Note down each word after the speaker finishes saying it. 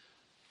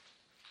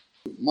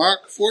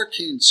Mark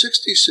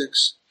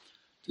 14:66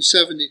 to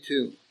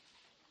 72.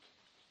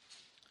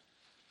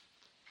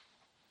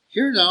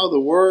 Hear now the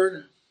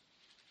word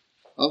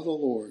of the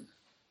Lord.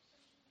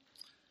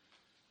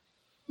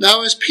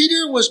 Now as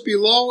Peter was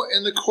below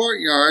in the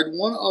courtyard,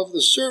 one of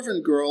the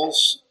servant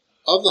girls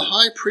of the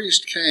high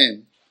priest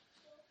came.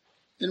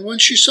 And when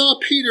she saw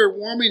Peter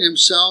warming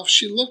himself,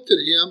 she looked at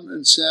him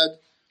and said,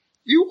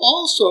 "You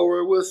also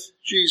were with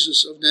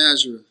Jesus of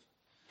Nazareth."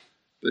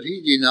 But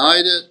he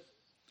denied it,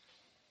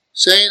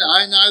 saying,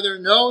 "I neither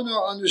know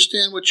nor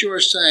understand what you are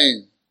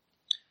saying."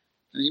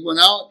 And he went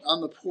out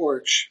on the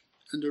porch,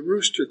 and a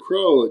rooster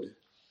crowed.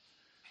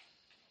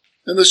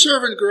 And the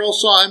servant girl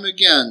saw him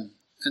again,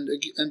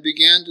 and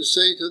began to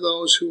say to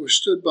those who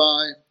stood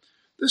by,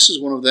 "This is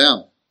one of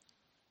them."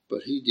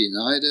 But he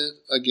denied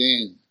it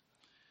again.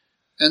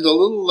 And a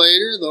little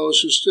later, those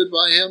who stood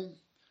by him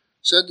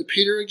said to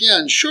Peter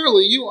again,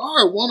 "Surely you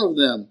are one of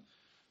them,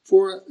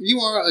 for you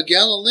are a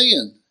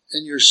Galilean,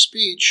 and your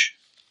speech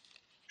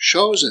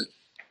shows it."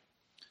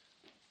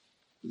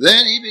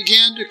 Then he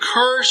began to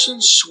curse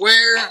and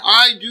swear,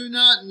 "I do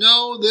not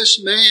know this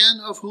man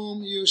of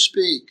whom you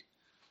speak."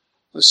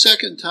 A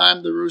second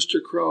time the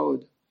rooster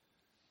crowed.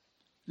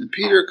 And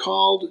Peter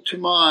called to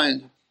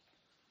mind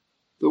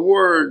the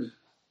word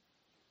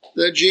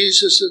that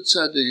Jesus had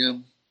said to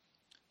him,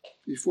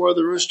 "Before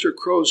the rooster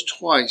crows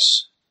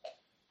twice,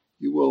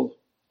 you will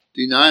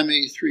deny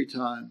me 3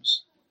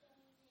 times.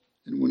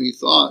 And when he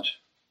thought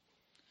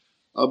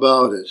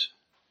about it,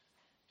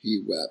 he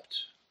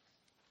wept.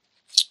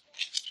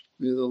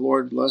 May the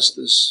Lord bless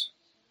this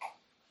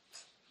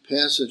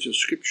passage of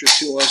Scripture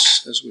to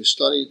us as we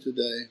study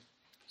today.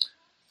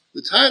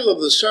 The title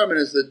of the sermon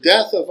is The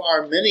Death of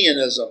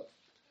Arminianism.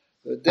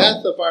 The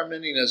Death of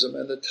Arminianism.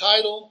 And the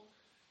title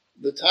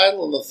and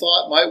the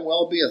thought might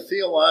well be a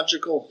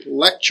theological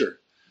lecture.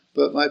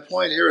 But my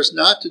point here is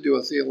not to do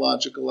a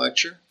theological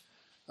lecture,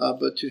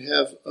 but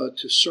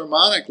to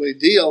sermonically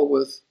deal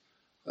with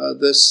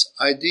this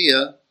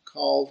idea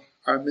called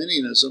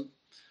Arminianism.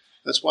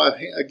 That's why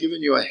I've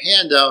given you a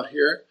handout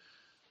here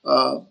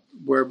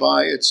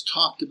whereby it's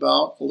talked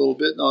about a little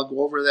bit, and I'll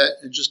go over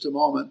that in just a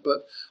moment.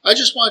 But I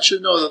just want you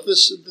to know that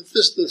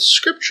the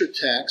Scripture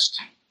text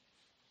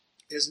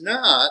is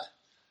not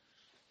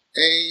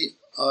a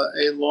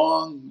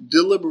long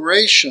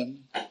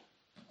deliberation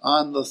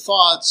on the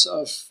thoughts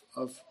of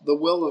the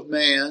will of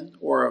man,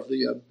 or of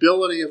the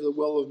ability of the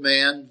will of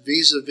man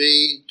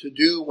vis-a-vis to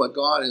do what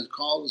God has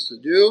called us to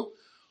do,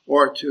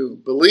 or to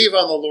believe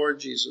on the Lord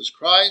Jesus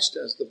Christ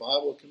as the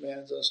Bible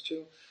commands us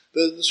to.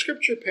 The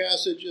Scripture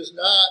passage is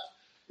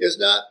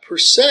not per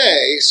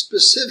se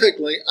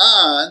specifically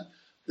on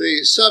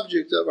the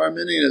subject of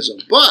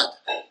Arminianism, but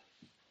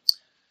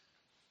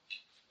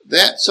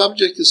that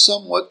subject is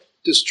somewhat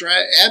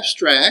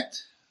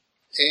abstract,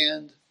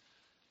 and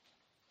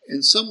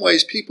in some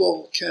ways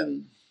people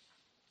can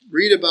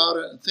read about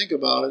it and think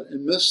about it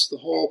and miss the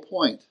whole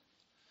point.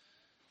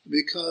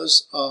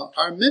 Because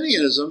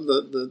Arminianism,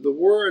 the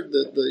word,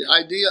 the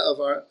idea of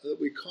that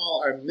we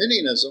call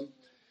Arminianism,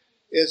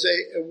 is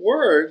a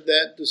word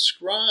that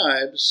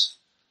describes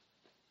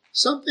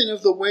something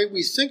of the way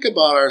we think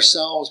about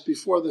ourselves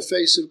before the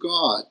face of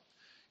God.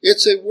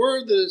 It's a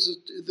word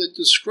that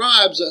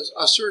describes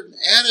a certain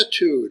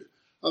attitude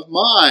of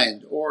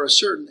mind or a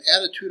certain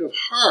attitude of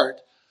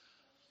heart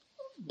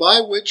by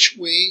which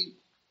we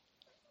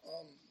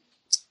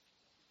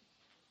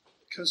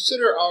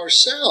consider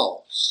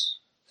ourselves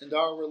and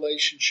our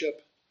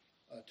relationship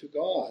to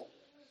God.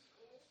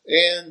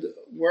 And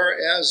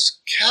whereas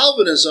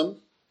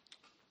Calvinism,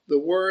 the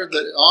word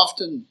that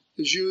often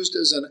is used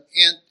as an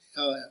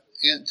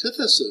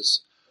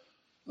antithesis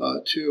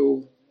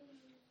to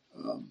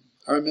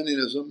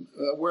Arminianism,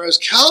 whereas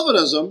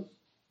Calvinism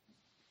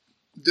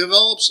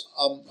develops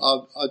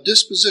a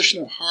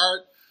disposition of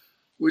heart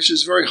which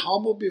is very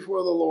humble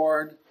before the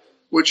Lord,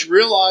 which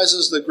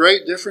realizes the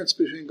great difference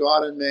between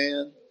God and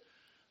man,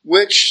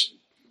 which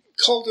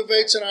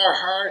cultivates in our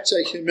hearts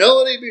a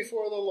humility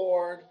before the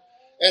Lord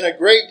and a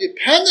great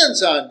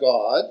dependence on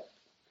God,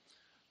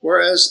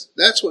 whereas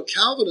that's what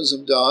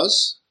Calvinism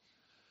does.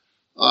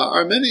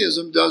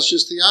 Arminianism does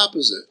just the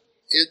opposite.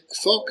 It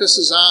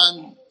focuses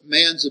on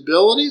man's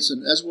abilities,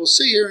 and as we'll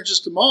see here in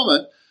just a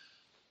moment,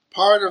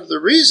 part of the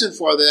reason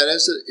for that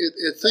is that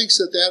it thinks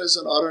that is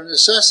an utter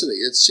necessity.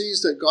 It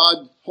sees that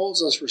God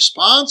holds us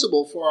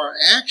responsible for our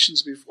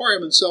actions before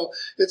Him. And so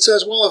it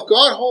says, well, if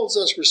God holds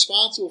us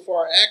responsible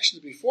for our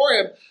actions before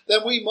Him,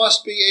 then we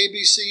must be A,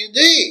 B, C, and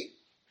D.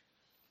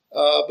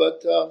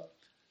 But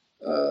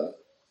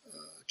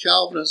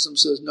Calvinism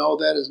says, no,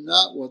 that is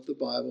not what the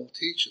Bible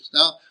teaches.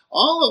 Now,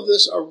 all of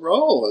this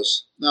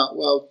arose,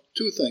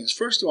 two things.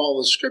 First of all,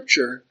 the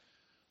Scripture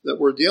that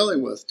we're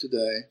dealing with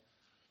today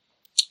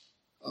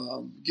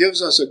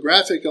gives us a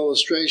graphic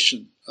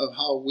illustration of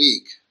how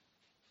weak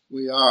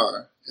we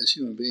are as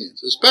human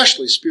beings,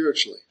 especially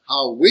spiritually,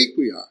 how weak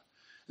we are.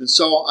 And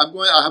so I'm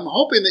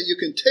hoping that you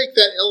can take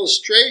that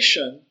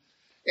illustration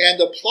and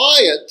apply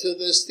it to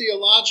this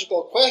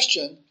theological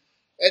question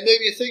and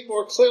maybe think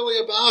more clearly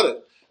about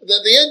it.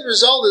 the end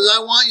result is I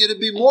want you to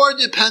be more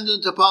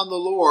dependent upon the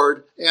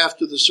Lord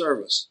after the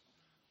service.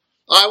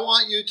 I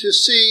want you to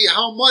see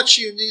how much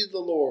you need the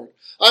Lord.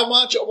 I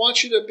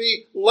want you to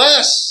be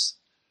less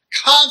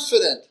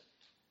confident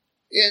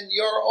in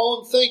your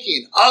own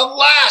thinking,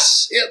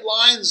 unless it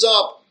lines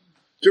up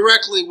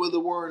directly with the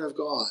Word of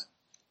God.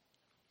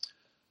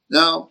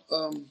 Now,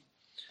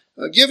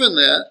 given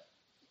that,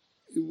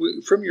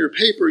 from your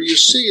paper, you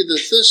see that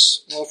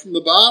from the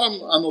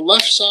bottom, on the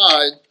left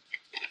side,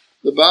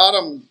 the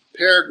bottom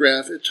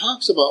paragraph, it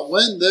talks about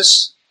when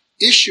this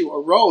issue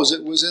arose.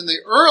 It was in the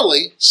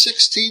early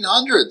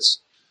 1600s.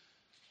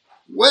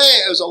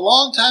 It was a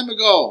long time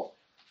ago.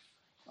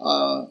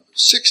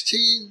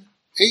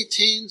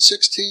 18,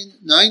 16,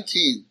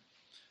 19.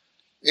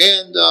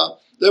 And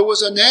there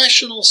was a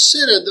national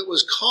synod that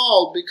was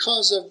called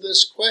because of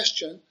this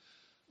question.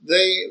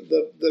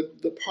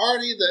 The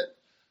party that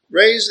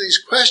raised these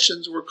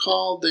questions were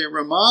called the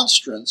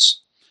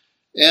Remonstrants,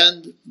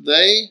 and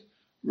they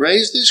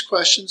raised these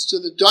questions to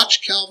the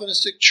Dutch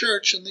Calvinistic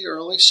Church in the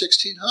early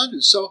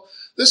 1600s. So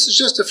this is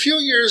just a few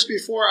years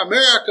before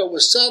America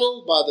was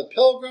settled by the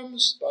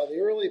Pilgrims, by the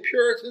early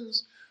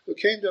Puritans who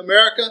came to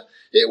America.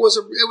 It was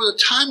a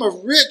time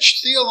of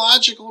rich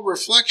theological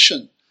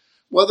reflection,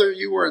 whether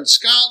you were in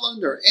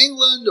Scotland or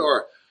England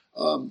or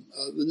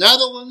the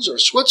Netherlands or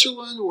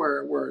Switzerland,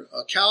 where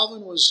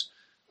Calvin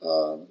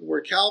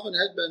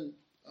had been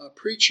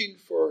preaching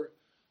for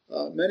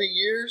many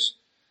years.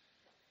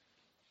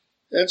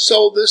 And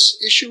so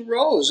this issue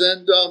rose,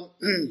 and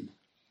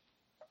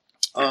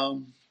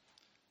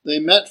they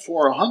met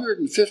for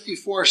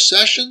 154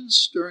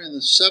 sessions during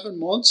the 7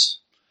 months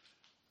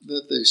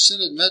that the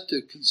synod met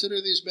to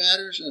consider these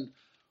matters. And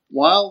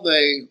while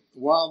they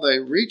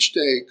reached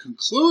a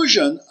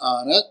conclusion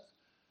on it,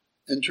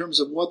 in terms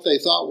of what they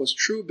thought was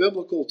true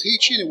biblical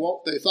teaching and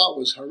what they thought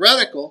was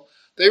heretical,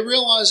 they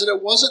realized that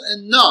it wasn't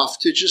enough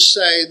to just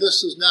say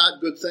this is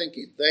not good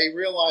thinking. They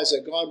realized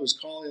that God was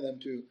calling them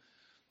to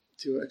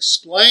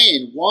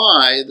explain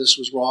why this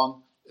was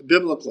wrong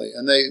biblically.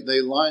 And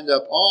they lined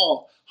up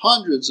all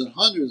hundreds and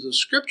hundreds of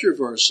scripture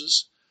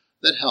verses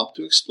that help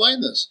to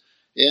explain this.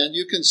 And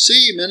you can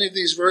see many of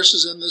these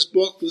verses in this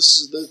book.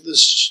 This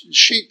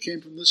sheet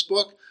came from this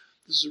book.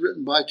 This is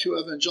written by two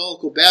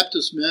evangelical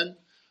Baptist men,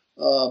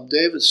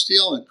 David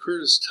Steele and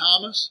Curtis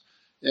Thomas.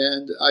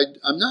 And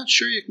I'm not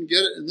sure you can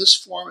get it in this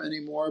form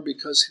anymore,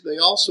 because they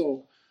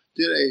also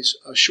did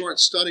a short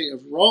study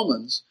of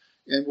Romans,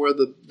 and where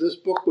this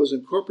book was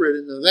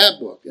incorporated into that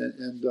book.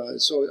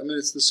 So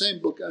it's the same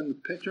book in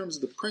terms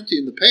of the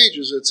printing, the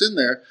pages, it's in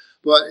there,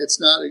 but it's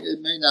not, it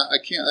may not, I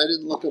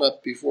didn't look it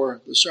up before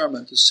the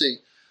sermon to see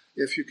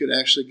if you could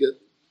actually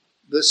get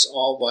this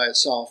all by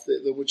itself,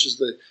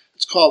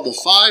 it's called The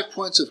 5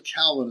 Points of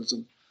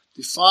Calvinism,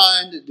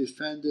 Defined,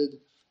 Defended,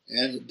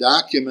 and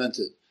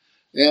Documented.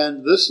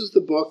 And this is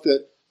the book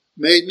that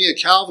made me a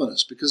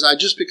Calvinist, because I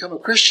just become a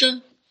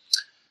Christian,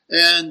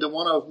 and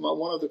one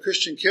of the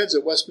Christian kids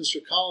at Westminster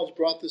College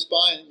brought this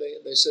by, and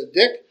they said,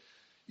 Dick,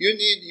 you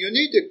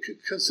need to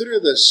consider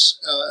this.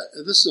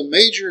 This is a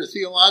major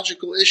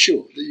theological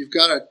issue that you've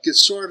got to get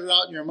sorted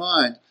out in your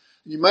mind.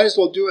 And you might as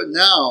well do it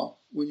now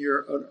when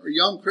you're a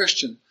young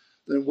Christian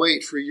than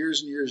wait for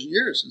years and years and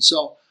years. And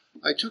so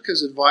I took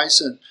his advice,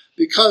 and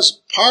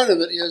because part of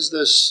it is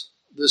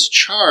this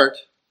chart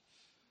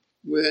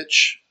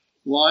which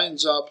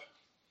lines up,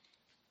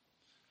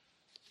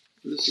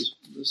 this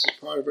is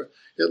part of it.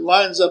 It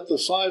lines up the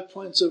 5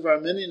 points of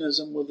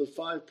Arminianism with the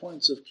 5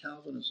 points of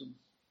Calvinism.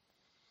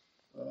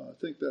 I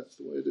think that's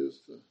the way it is.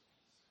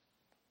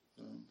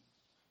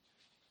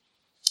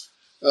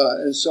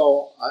 And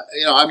so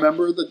I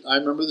remember that I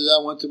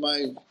went to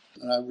and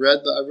I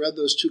read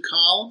those two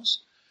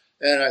columns,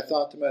 and I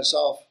thought to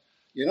myself,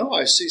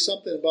 I see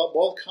something about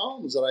both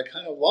columns that I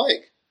kind of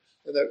like,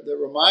 that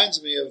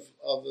reminds me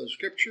of the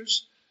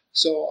scriptures.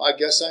 So I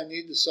guess I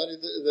need to study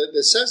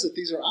that says that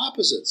these are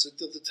opposites. At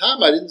the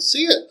time, I didn't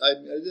see it. I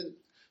didn't,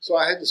 so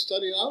I had to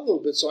study it out a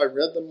little bit. So I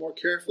read them more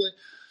carefully.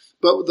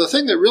 But the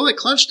thing that really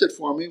clinched it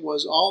for me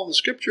was all the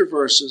scripture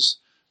verses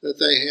that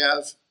they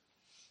have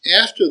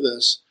after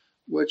this,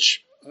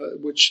 which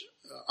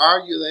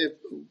argue they have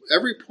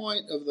every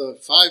point of the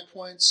 5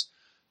 points.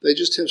 They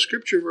just have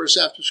scripture verse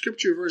after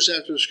scripture verse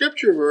after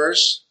scripture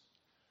verse.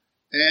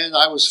 And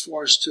I was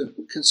forced to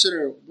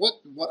consider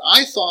what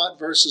I thought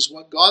versus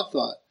what God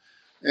thought.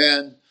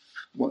 And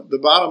the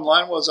bottom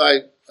line was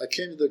I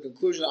came to the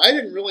conclusion I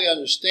didn't really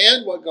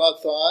understand what God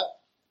thought,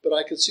 but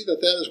I could see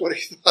that is what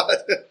he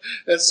thought.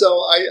 And so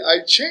I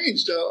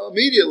changed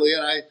immediately,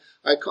 and I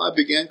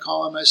began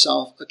calling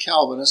myself a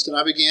Calvinist, and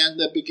began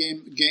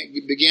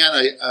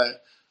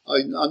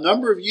a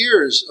number of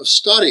years of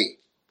study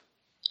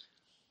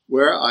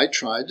where I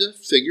tried to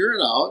figure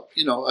it out.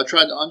 I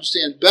tried to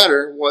understand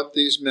better what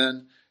these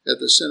men at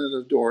the Synod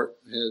of Dort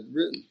had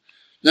written.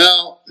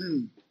 Now,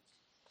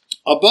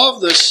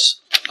 above this,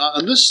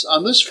 on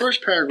this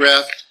first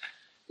paragraph,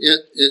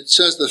 it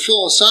says the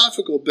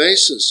philosophical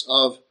basis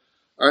of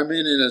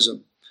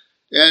Arminianism,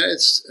 and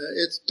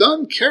it's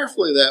done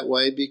carefully that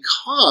way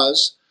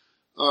because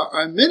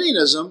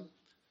Arminianism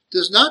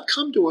does not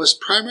come to us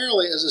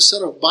primarily as a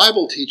set of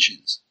Bible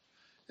teachings.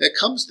 It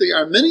comes to the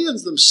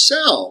Arminians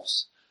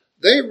themselves.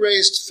 They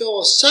raised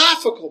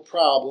philosophical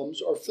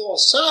problems or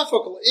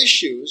philosophical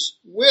issues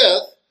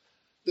with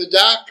the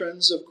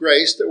doctrines of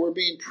grace that were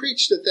being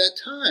preached at that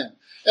time.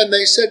 And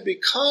they said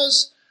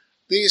because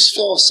these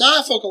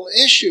philosophical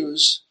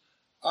issues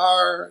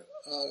are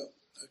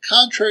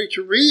contrary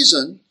to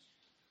reason,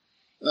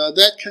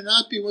 that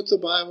cannot be what the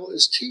Bible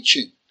is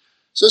teaching.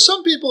 So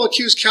some people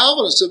accuse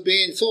Calvinists of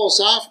being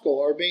philosophical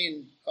or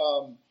being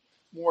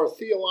more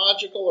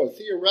theological or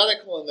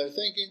theoretical in their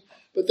thinking,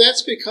 but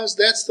that's because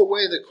that's the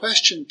way the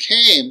question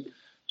came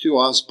to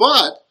us.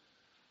 But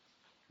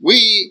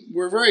we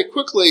were very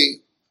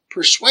quickly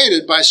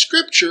persuaded by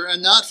Scripture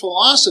and not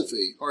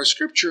philosophy, or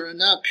Scripture and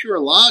not pure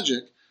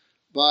logic,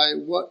 by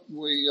what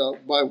we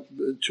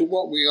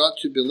ought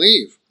to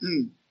believe.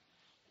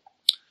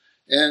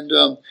 And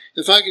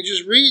if I could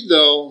just read,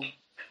 though,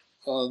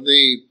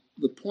 the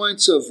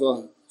points of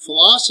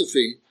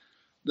philosophy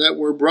that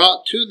were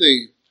brought to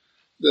the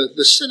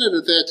synod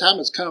at that time.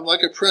 It's kind of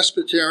like a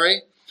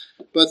presbytery,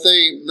 but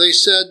they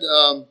said,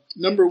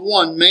 number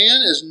one,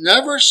 man is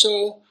never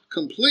so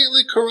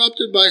completely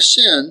corrupted by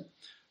sin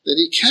that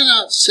he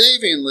cannot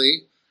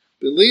savingly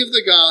believe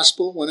the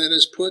gospel when it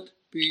is put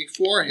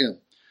before him.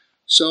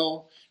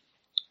 So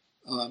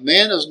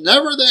man is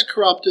never that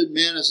corrupted,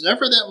 man is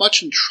never that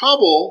much in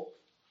trouble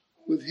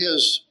with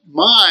his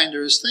mind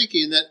or his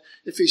thinking that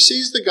if he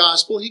sees the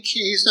gospel,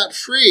 he's not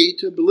free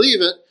to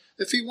believe it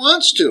if he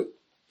wants to.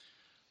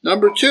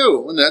 Number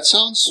two, and that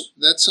sounds,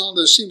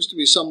 there seems to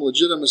be some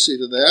legitimacy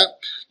to that.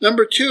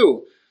 Number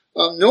two,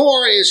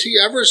 nor is he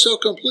ever so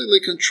completely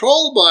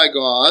controlled by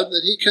God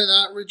that he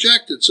cannot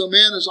reject it. So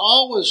man is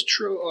always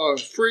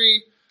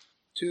free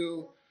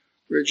to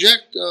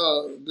reject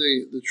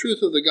the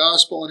truth of the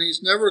gospel, and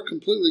he's never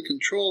completely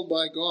controlled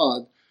by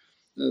God.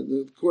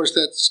 Of course,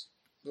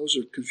 those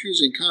are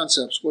confusing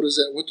concepts. What is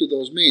that? What do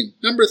those mean?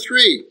 Number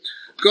three,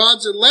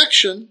 God's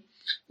election,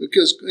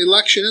 because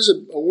election is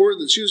a word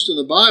that's used in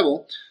the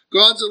Bible,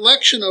 God's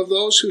election of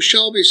those who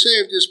shall be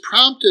saved is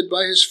prompted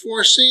by his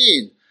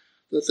foreseeing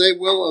that they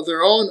will of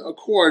their own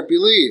accord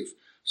believe,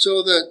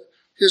 so that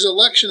his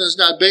election is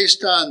not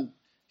based on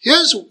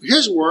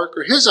his work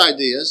or his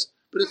ideas,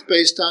 but it's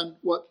based on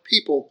what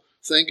people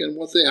think and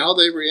how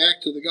they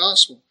react to the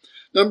gospel.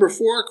 Number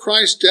four,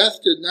 Christ's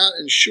death did not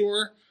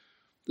ensure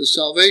the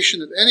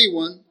salvation of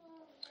anyone,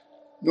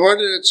 nor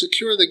did it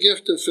secure the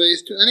gift of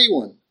faith to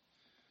anyone.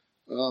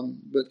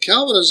 But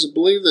Calvinists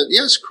believe that,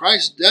 yes,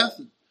 Christ's death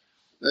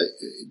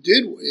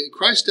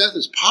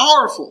is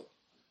powerful,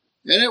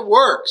 and it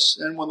works.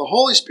 And when the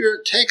Holy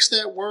Spirit takes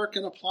that work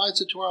and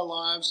applies it to our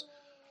lives,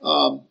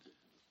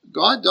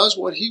 God does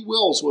what he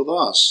wills with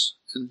us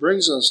and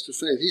brings us to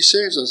faith. He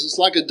saves us. It's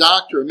like a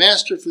doctor, a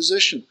master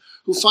physician,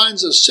 who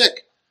finds us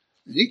sick,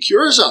 and he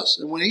cures us.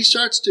 And when he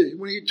starts to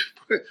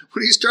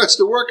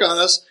work on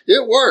us,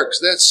 it works.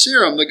 That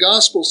serum, the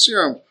gospel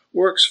serum,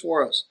 works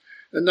for us.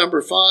 And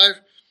number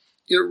five,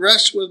 it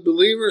rests with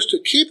believers to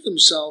keep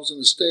themselves in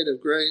a state of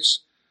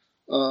grace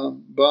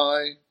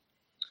by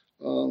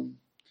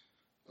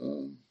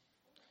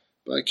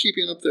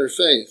keeping up their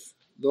faith.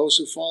 Those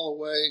who fall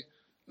away,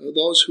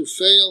 those who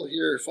fail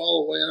here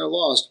fall away and are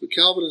lost. But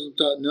Calvinism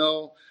taught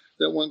no,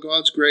 that when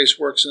God's grace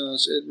works in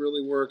us, it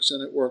really works,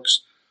 and it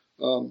works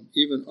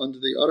even unto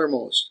the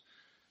uttermost.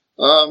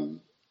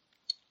 And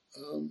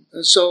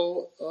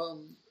so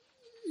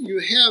you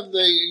have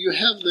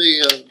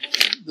the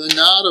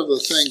knot of the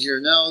thing here.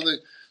 Now,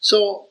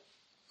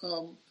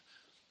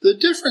 the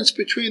difference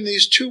between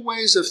these two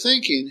ways of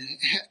thinking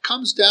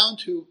comes down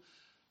to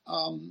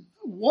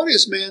what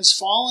is man's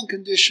fallen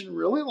condition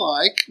really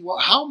like?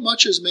 How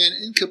much is man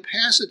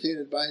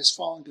incapacitated by his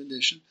fallen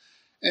condition?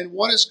 And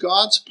what is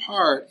God's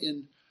part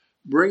in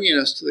bringing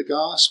us to the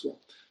gospel?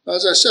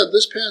 As I said,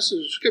 this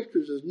passage of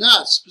Scripture does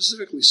not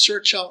specifically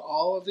search out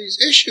all of these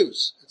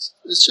issues.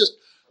 It's just,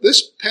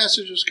 this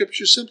passage of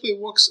Scripture simply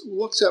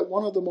looks at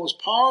one of the most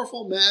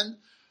powerful men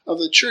of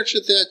the church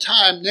at that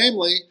time,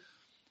 namely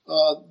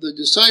the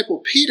disciple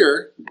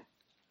Peter,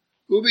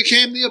 who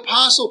became the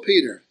Apostle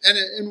Peter, and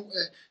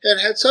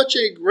had such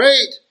a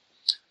great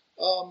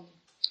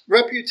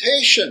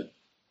reputation,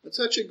 and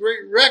such a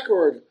great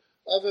record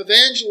of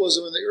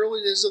evangelism in the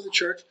early days of the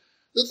church,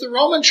 that the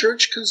Roman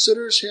Church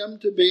considers him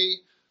to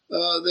be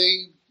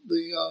the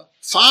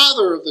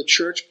father of the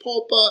church,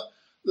 Popa,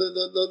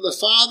 the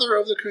father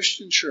of the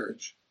Christian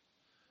church.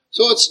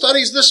 So it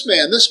studies this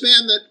man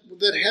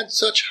that had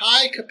such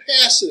high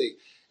capacity,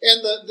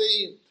 and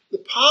the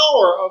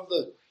power of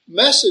the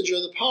message or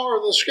the power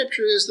of the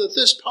Scripture is that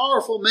this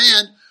powerful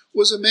man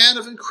was a man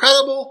of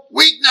incredible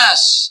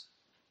weakness.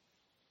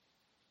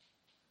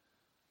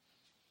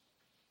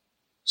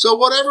 So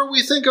whatever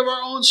we think of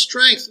our own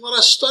strength, let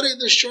us study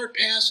this short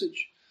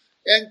passage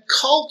and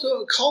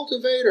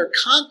cultivate or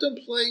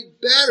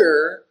contemplate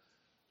better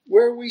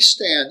where we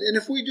stand. And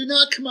if we do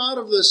not come out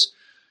of this,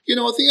 at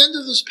the end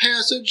of this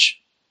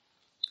passage,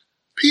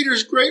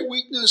 Peter's great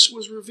weakness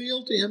was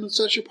revealed to him in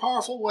such a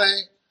powerful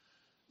way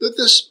that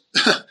this,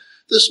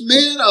 this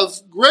man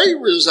of great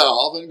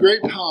resolve and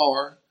great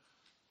power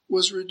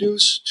was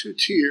reduced to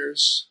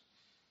tears,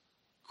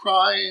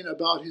 crying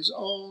about his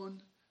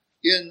own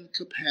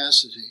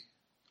incapacity.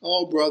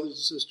 Oh, brothers and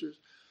sisters,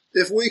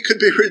 if we could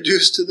be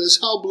reduced to this,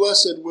 how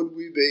blessed would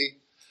we be?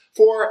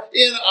 For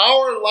in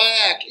our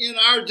lack, in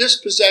our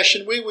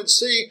dispossession, we would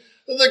see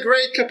the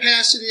great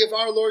capacity of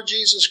our Lord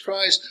Jesus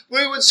Christ.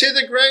 We would see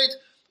the great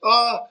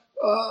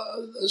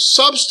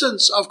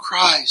substance of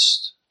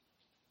Christ.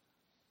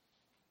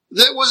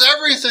 That was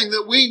everything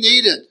that we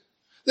needed.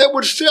 That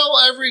would fill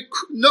every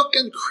nook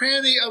and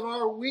cranny of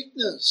our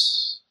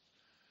weakness.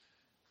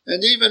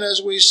 And even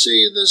as we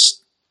see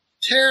this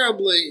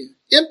terribly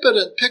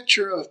impotent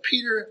picture of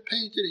Peter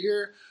painted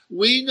here,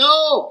 we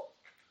know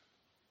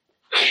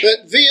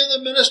that via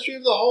the ministry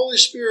of the Holy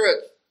Spirit,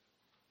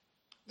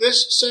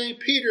 this same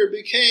Peter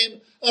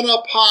became an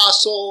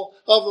apostle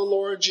of the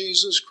Lord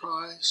Jesus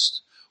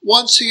Christ.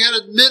 Once he had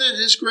admitted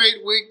his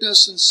great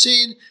weakness and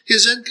seen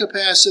his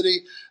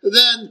incapacity,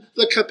 then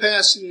the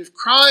capacity of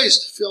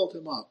Christ filled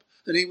him up,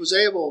 and he was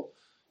able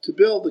to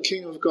build the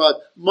kingdom of God.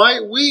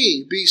 Might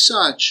we be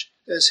such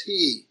as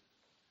he?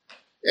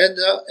 And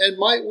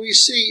might we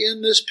see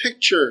in this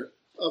picture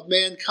of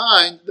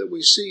mankind that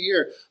we see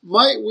here,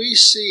 might we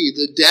see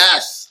the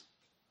death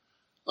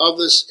of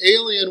this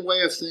alien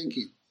way of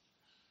thinking,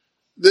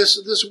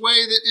 this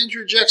way that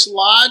interjects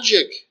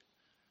logic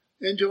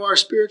into our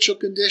spiritual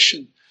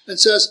condition and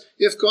says,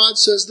 if God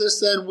says this,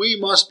 then we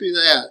must be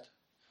that.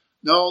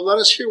 No, let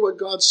us hear what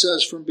God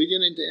says from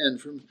beginning to end,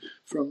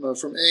 from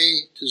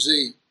A to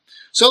Z.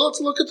 So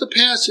let's look at the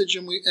passage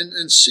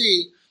and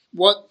see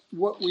what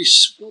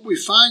we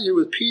find here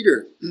with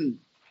Peter.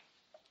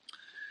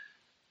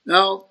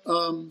 Now,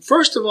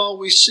 first of all,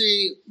 we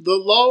see the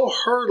low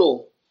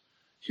hurdle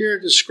here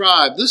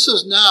described. This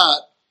is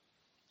not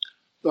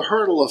the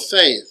hurdle of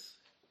faith.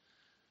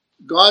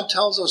 God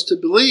tells us to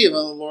believe in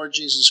the Lord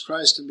Jesus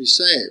Christ and be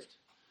saved.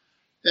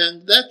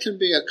 And that can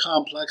be a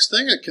complex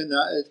thing. It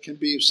can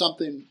be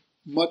something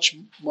much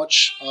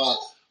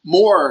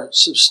more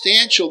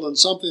substantial than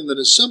something that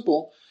is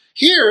simple.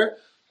 Here,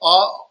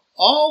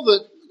 all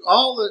that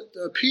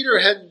Peter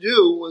had to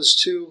do was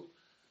to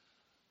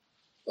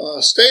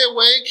stay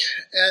awake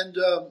and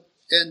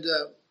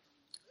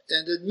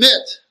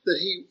admit that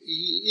he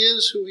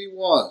is who he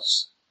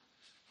was,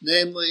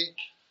 namely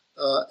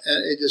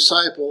a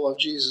disciple of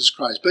Jesus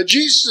Christ. But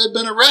Jesus had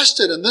been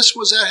arrested, and this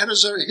was at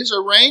his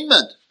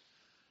arraignment.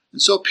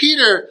 And so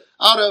Peter,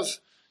 out of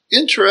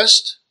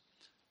interest,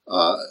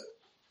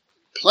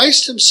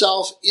 placed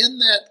himself in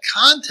that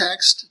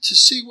context to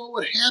see what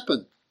would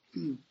happen.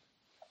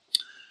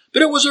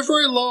 But it was a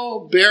very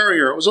low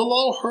barrier. It was a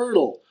low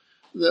hurdle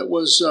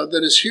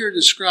that is here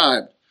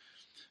described.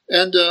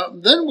 And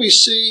then we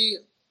see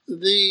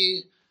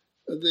the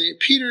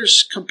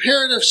Peter's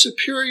comparative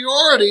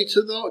superiority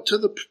to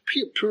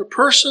the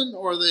person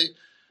or the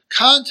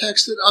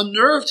context that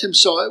unnerved him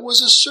so. It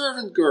was a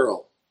servant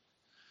girl.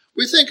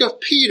 We think of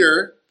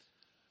Peter,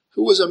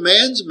 who was a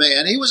man's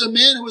man. He was a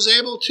man who was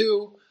able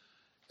to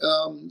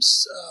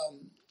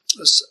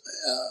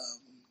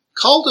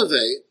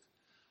cultivate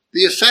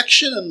the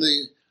affection and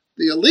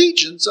the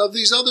allegiance of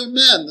these other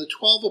men, the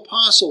 12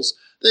 apostles.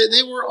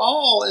 They were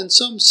all, in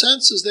some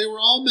senses, they were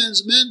all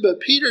men's men, but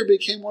Peter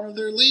became one of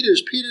their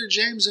leaders. Peter,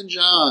 James, and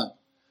John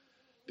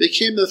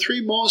became the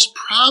three most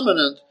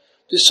prominent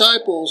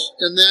disciples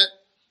in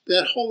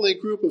that holy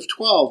group of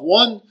 12.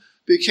 One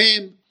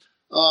became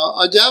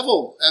a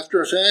devil after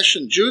a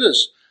fashion,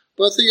 Judas,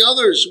 but the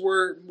others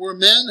were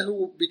men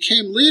who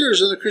became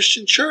leaders in the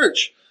Christian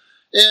church.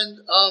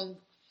 And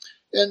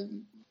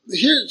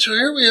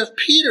here we have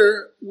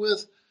Peter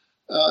with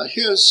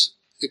his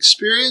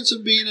experience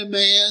of being a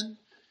man,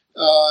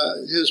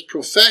 his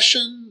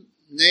profession,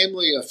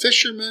 namely a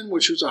fisherman,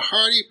 which was a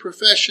hardy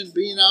profession,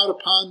 being out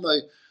upon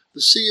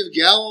the Sea of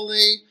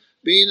Galilee,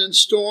 being in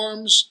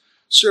storms,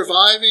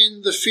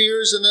 surviving the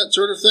fears and that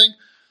sort of thing.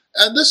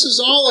 And this is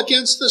all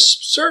against this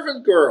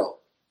servant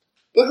girl.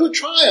 But who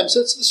triumphs?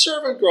 It's the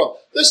servant girl.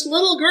 This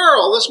little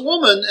girl, this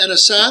woman, in a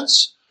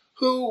sense,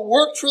 who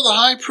worked for the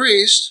high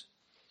priest,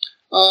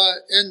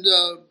 and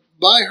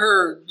by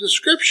her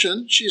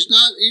description, she's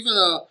not even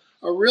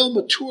a real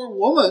mature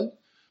woman,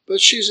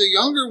 but she's a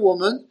younger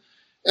woman,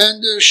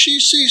 and she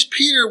sees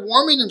Peter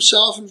warming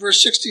himself in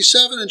verse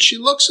 67, and she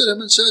looks at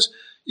him and says,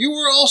 "You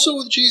were also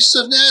with Jesus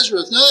of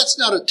Nazareth." Now, that's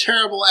not a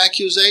terrible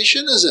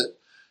accusation, is it?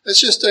 It's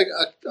just a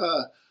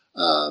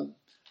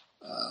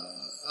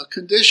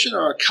condition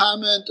or a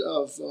comment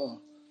of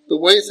the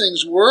way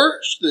things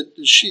were, that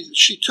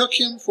she took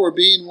him for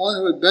being one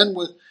who had been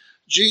with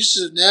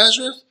Jesus of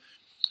Nazareth.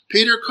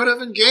 Peter could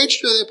have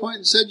engaged her at that point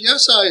and said,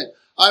 "Yes,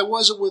 I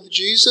was with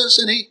Jesus,"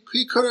 and he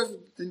could have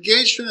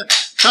engaged in a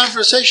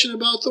conversation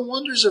about the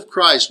wonders of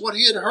Christ, what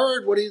he had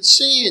heard, what he had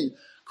seen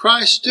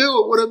Christ do.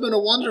 It would have been a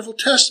wonderful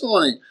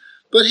testimony.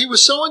 But he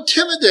was so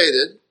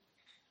intimidated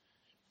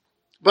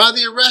by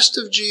the arrest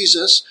of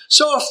Jesus,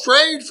 so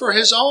afraid for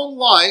his own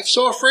life,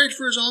 so afraid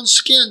for his own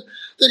skin,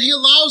 that he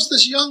allows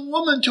this young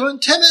woman to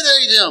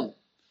intimidate him.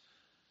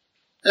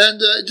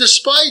 And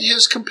despite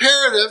his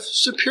comparative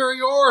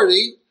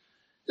superiority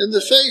in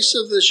the face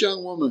of this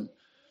young woman.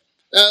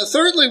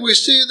 Thirdly, we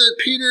see that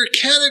Peter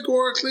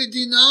categorically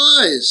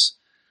denies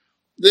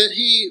that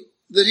he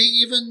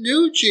even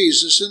knew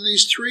Jesus in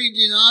these three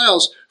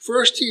denials.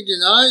 First, he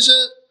denies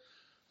it.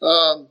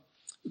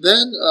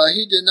 Then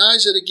he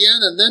denies it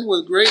again, and then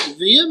with great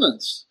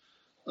vehemence.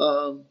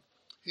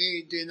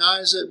 He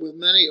denies it with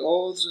many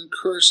oaths and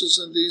curses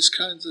and these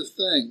kinds of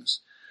things.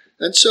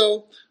 And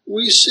so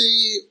we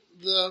see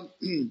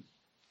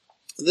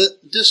that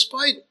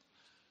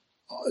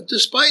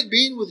despite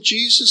being with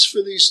Jesus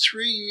for these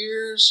 3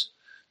 years,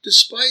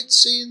 despite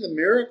seeing the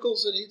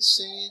miracles that he'd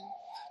seen,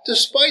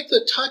 despite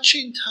the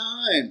touching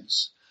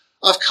times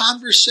of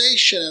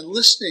conversation and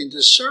listening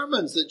to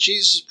sermons that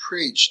Jesus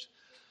preached,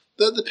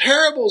 the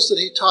parables that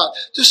he taught,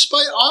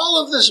 despite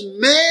all of this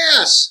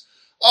mass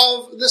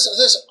of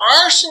this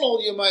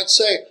arsenal, you might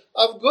say,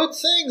 of good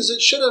things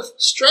that should have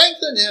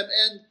strengthened him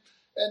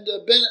and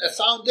been a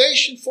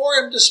foundation for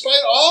him,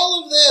 despite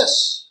all of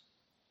this,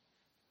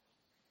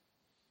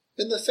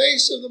 in the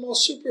face of the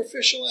most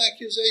superficial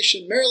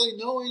accusation, merely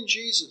knowing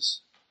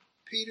Jesus,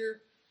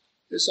 Peter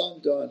is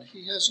undone.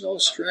 He has no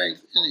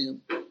strength in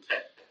him.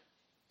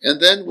 And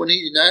then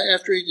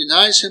after he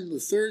denies him the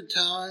third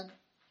time,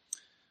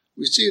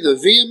 we see the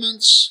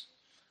vehemence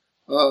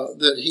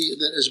that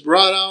is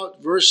brought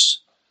out,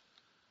 verse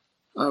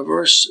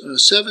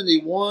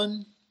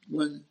 71,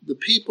 when the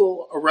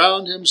people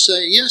around him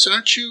say, "Yes,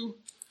 aren't you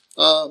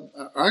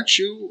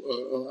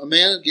a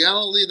man of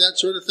Galilee?" That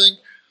sort of thing.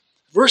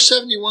 Verse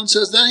 71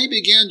 says, "Then he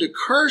began to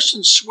curse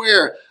and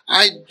swear,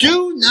 'I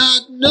do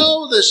not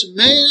know this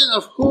man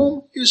of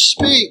whom you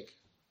speak.'"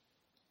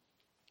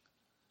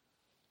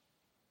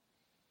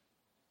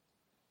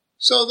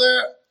 So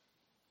their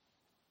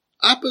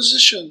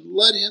opposition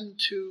led him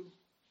to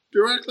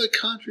directly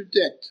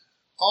contradict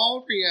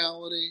all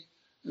reality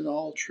and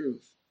all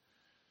truth.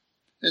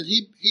 And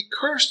he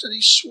cursed and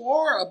he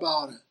swore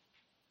about it.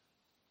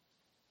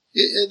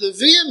 The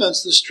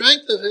vehemence, the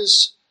strength of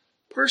his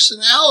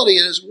personality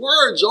and his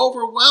words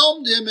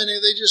overwhelmed him, and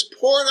they just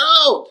poured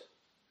out.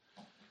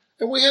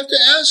 And we have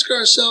to ask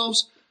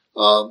ourselves,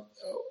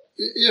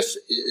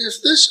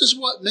 if this is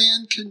what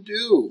man can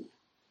do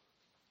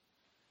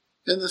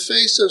in the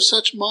face of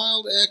such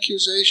mild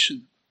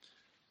accusation,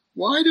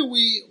 why do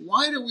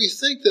we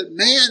think that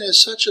man is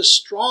such a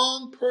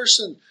strong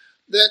person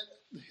that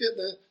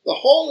the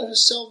whole of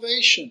his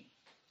salvation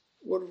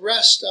would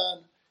rest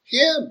on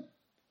him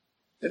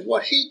and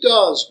what he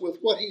does with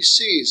what he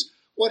sees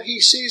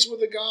with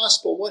the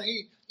gospel, what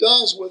he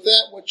does with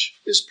that which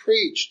is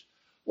preached?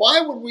 Why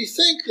would we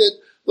think that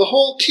the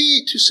whole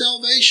key to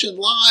salvation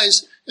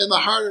lies in the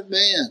heart of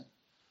man?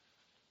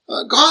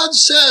 God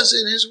says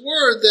in his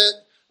word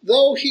that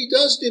though he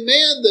does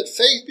demand that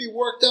faith be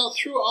worked out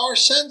through our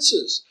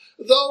senses,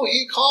 though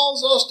he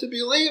calls us to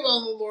believe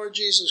on the Lord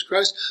Jesus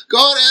Christ,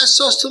 God asks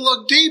us to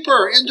look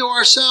deeper into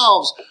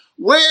ourselves.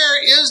 Where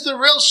is the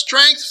real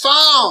strength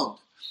found?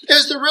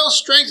 Is the real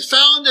strength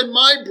found in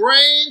my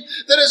brain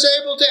that is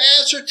able to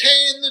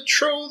ascertain the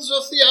truths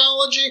of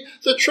theology,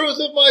 the truth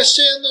of my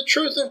sin, the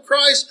truth of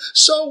Christ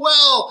so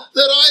well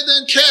that I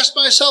then cast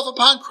myself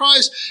upon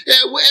Christ?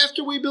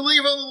 After we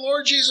believe on the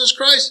Lord Jesus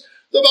Christ,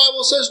 the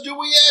Bible says, do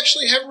we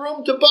actually have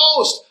room to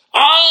boast?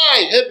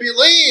 I have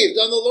believed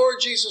on the Lord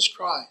Jesus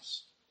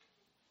Christ.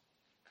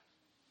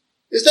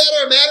 Is that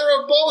our matter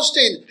of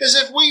boasting? As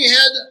if we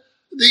had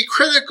the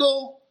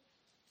critical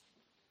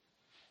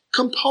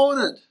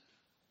component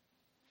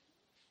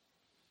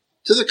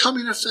to the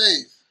coming of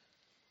faith?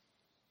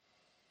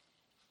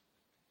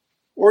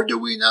 Or do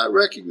we not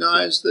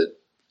recognize that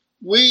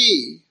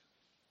we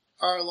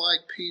are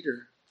like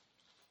Peter?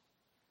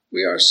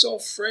 We are so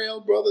frail,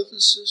 brothers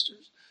and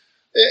sisters.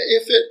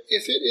 If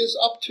it is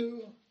up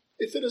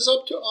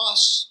to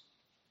us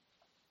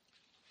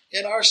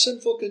in our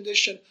sinful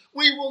condition,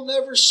 we will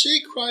never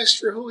see Christ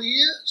for who he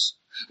is.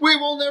 We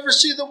will never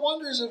see the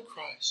wonders of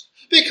Christ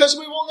because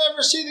we will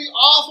never see the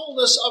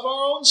awfulness of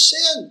our own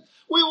sin.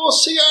 We will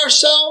see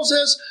ourselves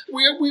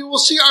we will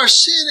see our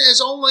sin as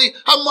only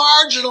a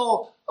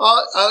marginal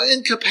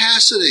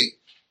incapacity,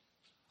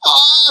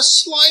 a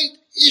slight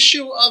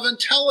issue of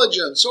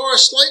intelligence, or a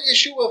slight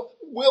issue of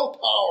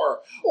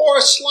willpower, or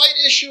a slight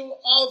issue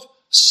of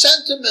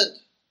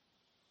sentiment.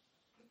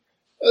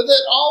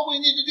 That all we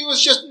need to do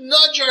is just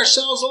nudge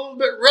ourselves a little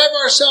bit, rev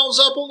ourselves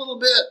up a little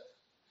bit.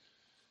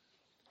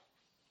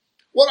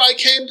 What I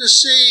came to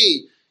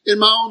see in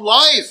my own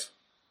life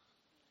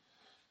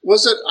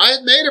was that I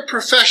had made a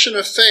profession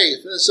of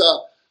faith as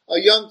a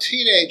young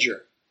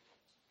teenager.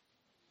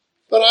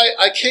 But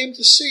I came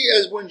to see,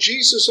 as when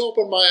Jesus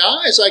opened my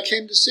eyes, I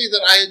came to see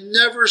that I had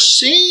never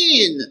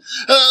seen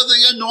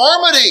the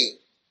enormity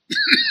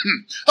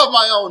of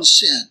my own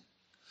sin.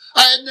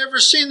 I had never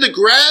seen the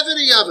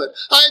gravity of it.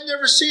 I had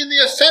never seen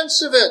the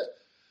offense of it.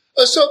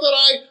 So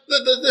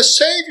that the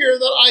Savior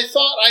that I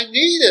thought I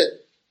needed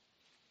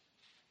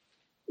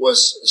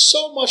was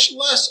so much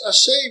less a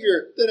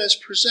Savior than is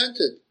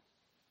presented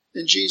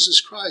in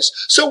Jesus Christ.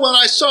 So when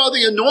I saw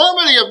the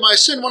enormity of my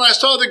sin, when I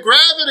saw the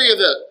gravity of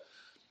it,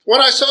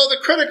 when I saw the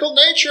critical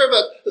nature of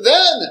it,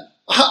 then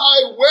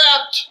I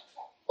wept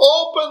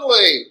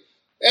openly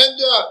and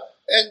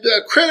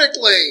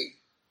critically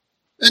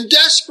and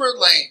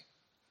desperately.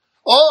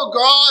 Oh,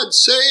 God,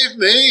 save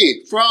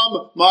me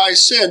from my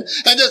sin.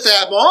 And at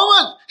that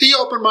moment, he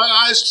opened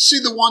my eyes to see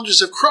the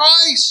wonders of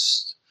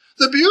Christ,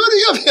 the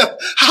beauty of him,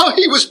 how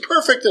he was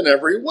perfect in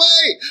every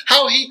way,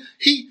 how he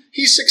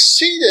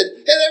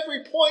succeeded at every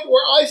point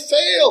where I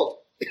failed.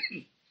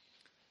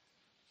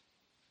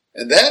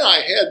 And then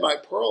I had my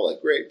pearl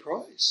at great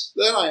price.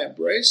 Then I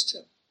embraced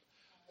him.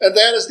 And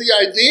that is the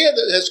idea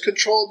that has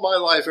controlled my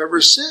life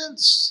ever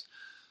since.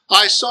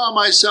 I saw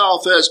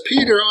myself as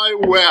Peter, I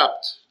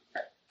wept,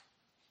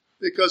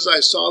 because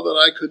I saw that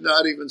I could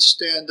not even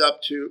stand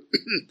up to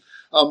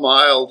a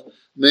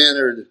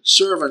mild-mannered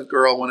servant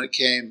girl when it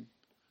came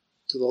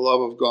to the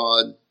love of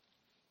God.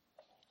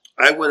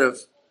 I would have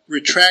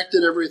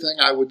retracted everything.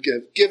 I would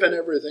have given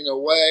everything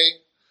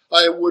away.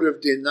 I would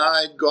have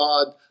denied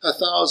God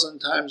 1,000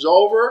 times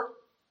over,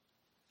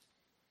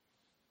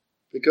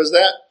 because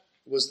that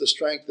was the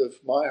strength of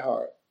my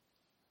heart.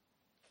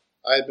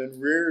 I had been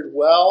reared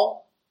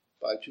well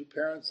by two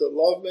parents that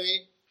loved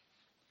me,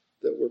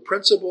 that were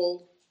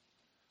principled.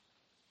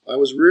 I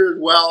was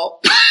reared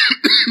well,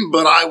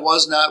 but I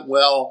was not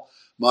well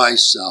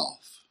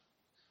myself.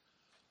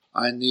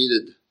 I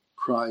needed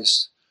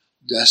Christ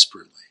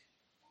desperately.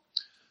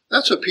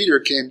 That's what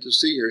Peter came to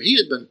see here. He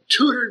had been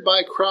tutored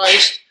by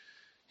Christ.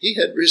 He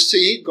had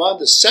gone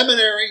to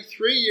seminary,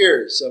 3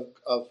 years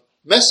of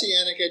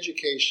messianic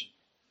education.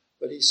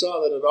 But he saw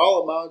that it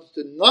all amounted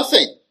to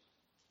nothing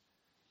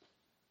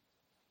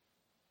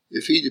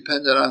if he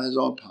depended on his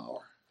own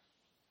power.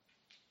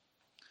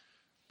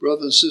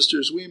 Brothers and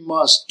sisters, we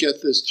must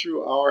get this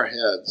through our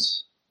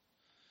heads.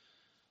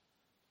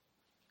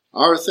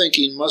 Our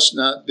thinking must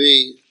not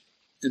be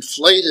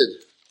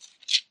inflated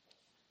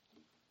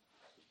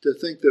to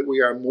think that we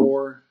are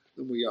more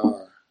than we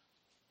are.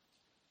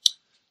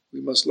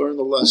 We must learn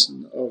the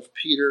lesson of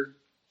Peter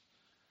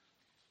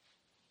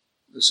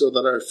so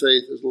that our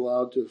faith is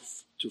allowed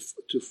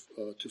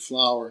to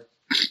flower.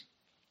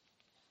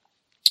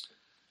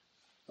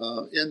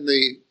 In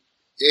the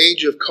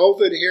age of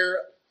COVID here,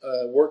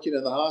 working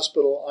in the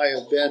hospital, I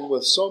have been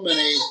with so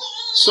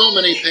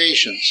many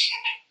patients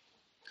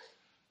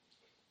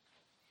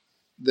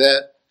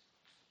that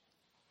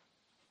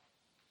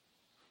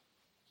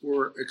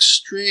were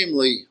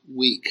extremely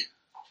weak.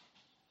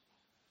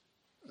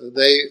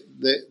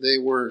 They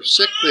were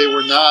sick. They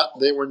were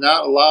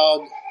not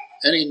allowed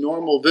any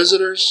normal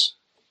visitors.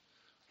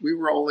 We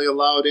were only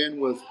allowed in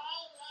with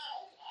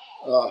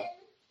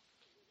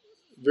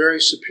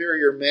very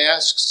superior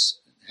masks,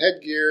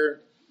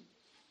 headgear,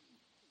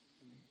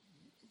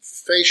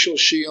 facial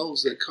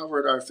shields that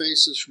covered our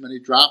faces from any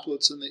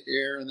droplets in the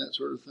air and that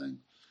sort of thing.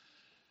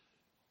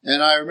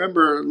 And I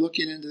remember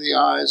looking into the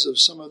eyes of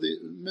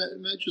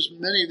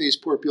many of these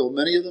poor people.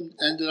 Many of them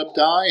ended up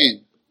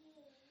dying.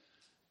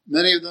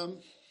 Many of them,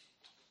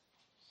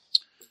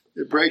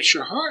 it breaks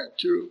my heart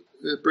to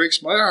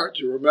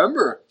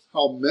remember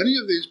how many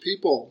of these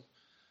people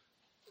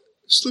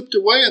slipped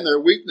away in their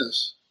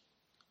weakness,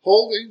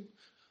 holding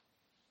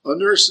a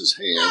nurse's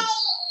hand.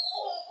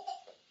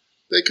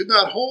 They could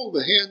not hold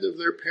the hand of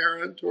their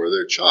parent or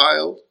their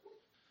child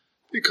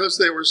because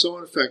they were so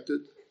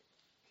infected.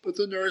 But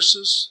the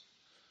nurses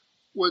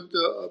would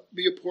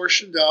be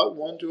apportioned out,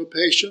 one to a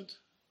patient.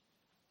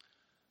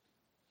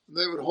 And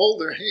they would hold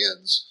their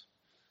hands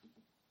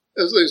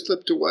as they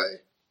slipped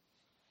away.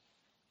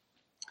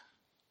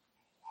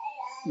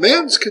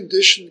 Man's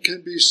condition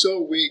can be so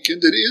weak,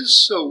 and it is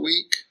so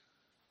weak,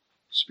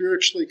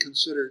 spiritually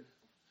considered.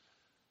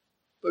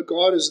 But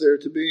God is there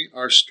to be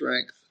our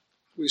strength.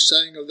 We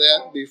sang of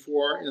that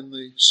before in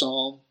the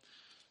psalm,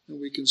 and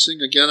we can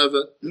sing again of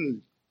it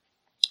in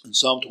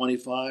Psalm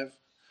 25.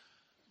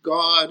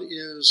 God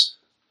is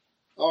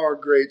our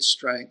great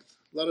strength.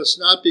 Let us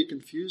not be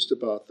confused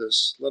about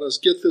this. Let us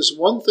get this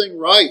one thing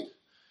right,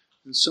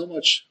 and so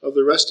much of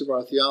the rest of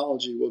our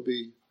theology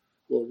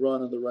will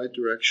run in the right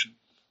direction.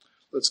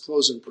 Let's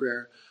close in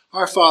prayer.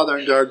 Our Father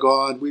and our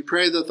God, we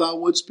pray that Thou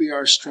wouldst be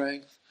our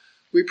strength.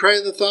 We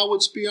pray that Thou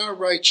wouldst be our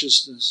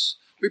righteousness.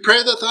 We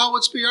pray that Thou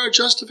wouldst be our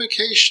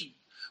justification.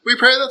 We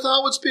pray that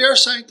Thou wouldst be our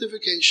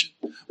sanctification.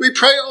 We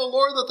pray, O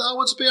Lord, that Thou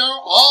wouldst be our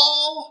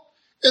all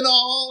in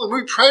all. And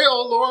we pray,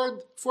 O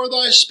Lord, for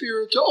Thy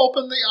Spirit to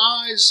open the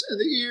eyes and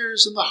the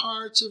ears and the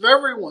hearts of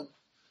everyone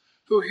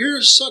who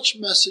hears such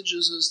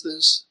messages as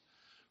this.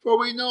 For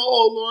we know,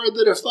 O Lord,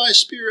 that if Thy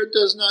Spirit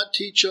does not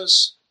teach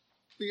us,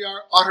 we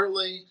are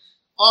utterly,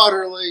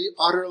 utterly,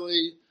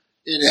 utterly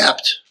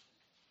inept.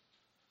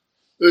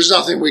 There's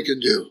nothing we can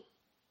do.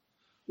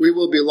 We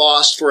will be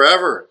lost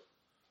forever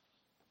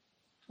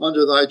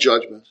under Thy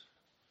judgment.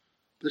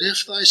 But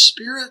if Thy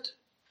Spirit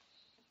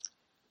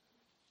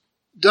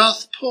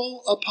doth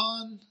pull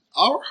upon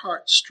our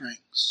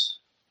heartstrings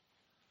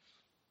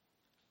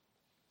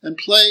and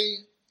play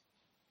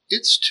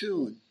its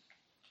tune,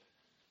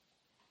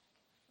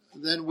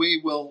 then we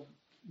will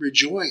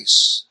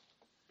rejoice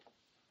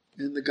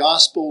in the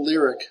gospel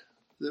lyric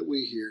that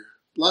we hear.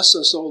 Bless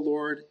us, O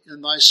Lord,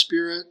 in thy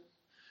Spirit,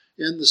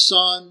 in the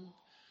Son,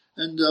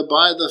 and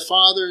by the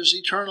Father's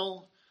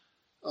eternal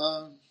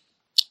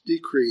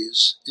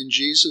decrees. In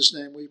Jesus'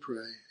 name we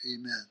pray.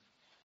 Amen.